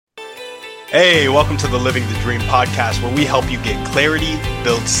Hey, welcome to the Living the Dream podcast, where we help you get clarity,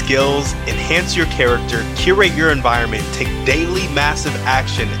 build skills, enhance your character, curate your environment, take daily massive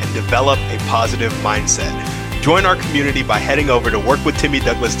action, and develop a positive mindset. Join our community by heading over to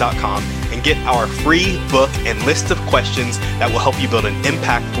workwithtimmydouglas.com and get our free book and list of questions that will help you build an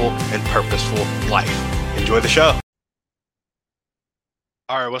impactful and purposeful life. Enjoy the show.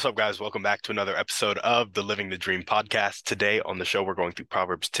 All right, what's up, guys? Welcome back to another episode of the Living the Dream podcast. Today on the show, we're going through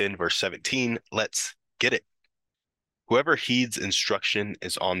Proverbs 10, verse 17. Let's get it. Whoever heeds instruction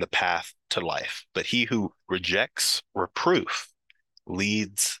is on the path to life, but he who rejects reproof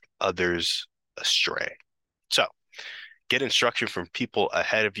leads others astray. So, get instruction from people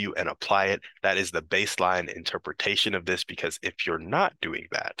ahead of you and apply it. That is the baseline interpretation of this, because if you're not doing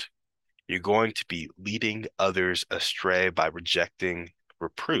that, you're going to be leading others astray by rejecting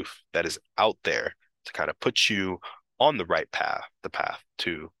reproof that is out there to kind of put you on the right path, the path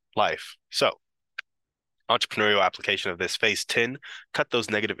to life. So, entrepreneurial application of this: phase 10, cut those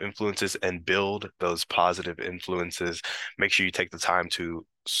negative influences and build those positive influences. Make sure you take the time to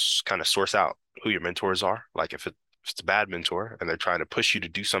kind of source out who your mentors are. Like if it's a bad mentor and they're trying to push you to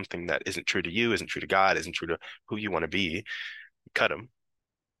do something that isn't true to you, isn't true to God, isn't true to who you want to be, cut them.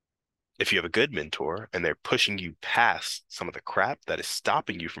 If you have a good mentor and they're pushing you past some of the crap that is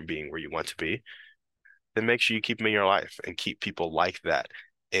stopping you from being where you want to be, then make sure you keep them in your life and keep people like that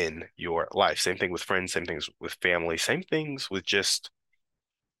in your life. Same thing with friends, same things with family, same things with just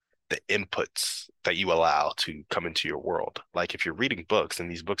the inputs that you allow to come into your world. Like if you're reading books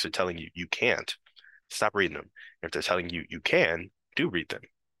and these books are telling you you can't, stop reading them. If they're telling you you can, do read them.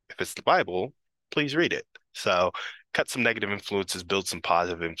 If it's the Bible, please read it. So cut some negative influences, build some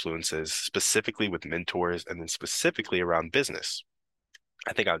positive influences, specifically with mentors, and then specifically around business.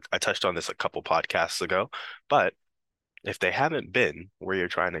 I think I touched on this a couple podcasts ago, but if they haven't been where you're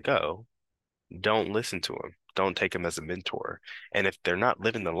trying to go, don't listen to them. Don't take them as a mentor. And if they're not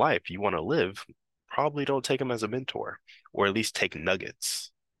living the life you want to live, probably don't take them as a mentor, or at least take nuggets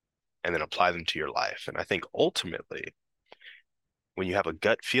and then apply them to your life. And I think ultimately, when you have a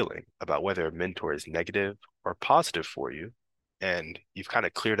gut feeling about whether a mentor is negative or positive for you, and you've kind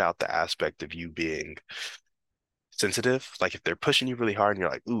of cleared out the aspect of you being sensitive, like if they're pushing you really hard and you're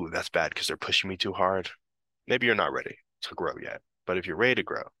like, ooh, that's bad because they're pushing me too hard, maybe you're not ready to grow yet. But if you're ready to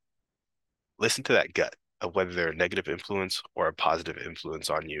grow, listen to that gut of whether they're a negative influence or a positive influence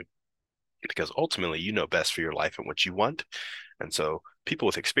on you, because ultimately you know best for your life and what you want. And so people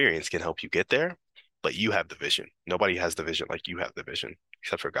with experience can help you get there, but you have the vision. Nobody has the vision like you have the vision,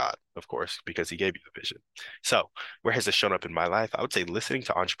 except for God, of course, because he gave you the vision. So where has this shown up in my life? I would say listening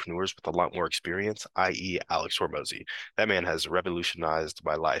to entrepreneurs with a lot more experience, i.e. Alex Hormozy. That man has revolutionized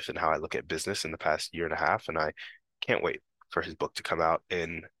my life and how I look at business in the past year and a half, and I can't wait for his book to come out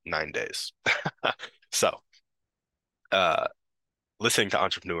in 9 days. So listening to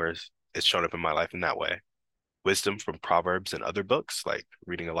entrepreneurs has shown up in my life in that way. Wisdom from Proverbs and other books, like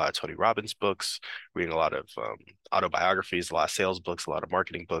reading a lot of Tony Robbins books, reading a lot of autobiographies, a lot of sales books, a lot of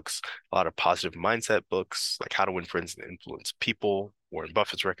marketing books, a lot of positive mindset books, like How to Win Friends and Influence People, Warren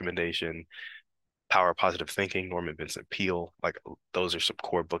Buffett's recommendation, Power of Positive Thinking, Norman Vincent Peale. Like those are some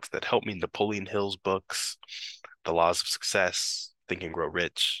core books that help me. Napoleon Hill's books, The Laws of Success, Think and Grow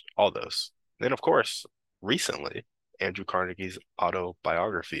Rich, all those. And then, of course, recently, Andrew Carnegie's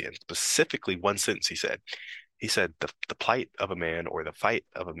autobiography, and specifically one sentence he said, the plight of a man, or the fight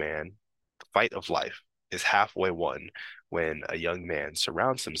of a man, the fight of life is halfway won when a young man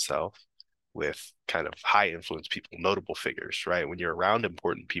surrounds himself with kind of high influence people, notable figures, right? When you're around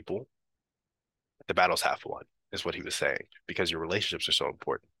important people, the battle's half won, is what he was saying, because your relationships are so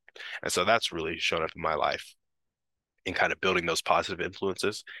important. And so that's really shown up in my life in kind of building those positive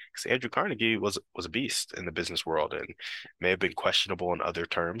influences. Because Andrew Carnegie was a beast in the business world and may have been questionable in other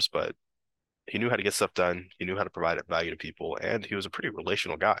terms, but he knew how to get stuff done. He knew how to provide value to people, and he was a pretty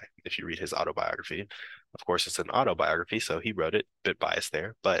relational guy. If you read his autobiography, of course, it's an autobiography, so he wrote it, a bit biased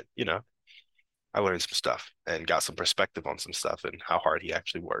there, but I learned some stuff and got some perspective on some stuff and how hard he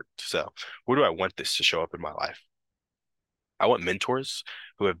actually worked. So where do I want this to show up in my life? I want mentors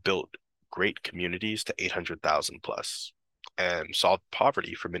who have built great communities to 800,000 plus and solved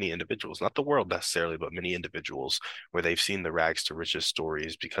poverty for many individuals, not the world necessarily, but many individuals, where they've seen the rags to riches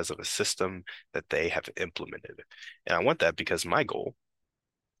stories because of a system that they have implemented. And I want that because my goal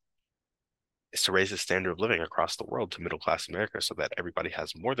is to raise the standard of living across the world to middle class America so that everybody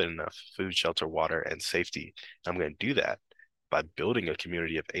has more than enough food, shelter, water, and safety. And I'm going to do that by building a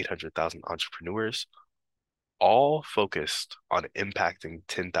community of 800,000 entrepreneurs, all focused on impacting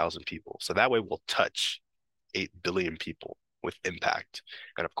 10,000 people. So that way we'll touch 8 billion people with impact.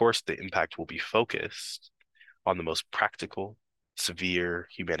 And of course, the impact will be focused on the most practical, severe,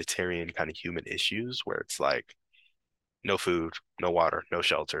 humanitarian kind of human issues where it's like no food, no water, no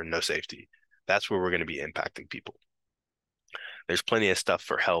shelter, no safety. That's where we're going to be impacting people. There's plenty of stuff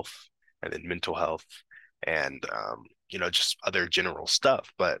for health and then mental health and, just other general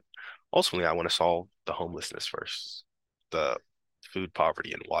stuff. But ultimately, I want to solve the homelessness first, the food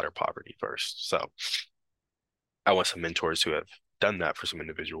poverty and water poverty first. So I want some mentors who have done that for some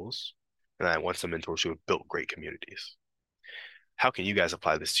individuals, and I want some mentors who have built great communities. How can you guys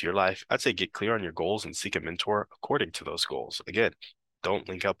apply this to your life? I'd say get clear on your goals and seek a mentor according to those goals. Again, don't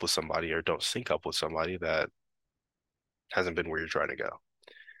link up with somebody or don't sync up with somebody that hasn't been where you're trying to go.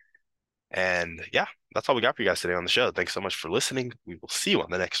 And yeah, that's all we got for you guys today on the show. Thanks so much for listening. We will see you on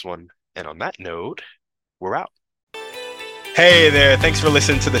the next one. And on that note, we're out. Hey there, thanks for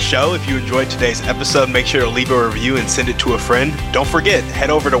listening to the show. If you enjoyed today's episode, make sure to leave a review and send it to a friend. Don't forget, head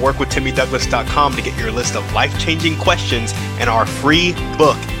over to workwithtimmydouglas.com to get your list of life-changing questions and our free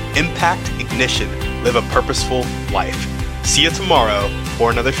book, Impact Ignition, Live a Purposeful Life. See you tomorrow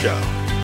for another show.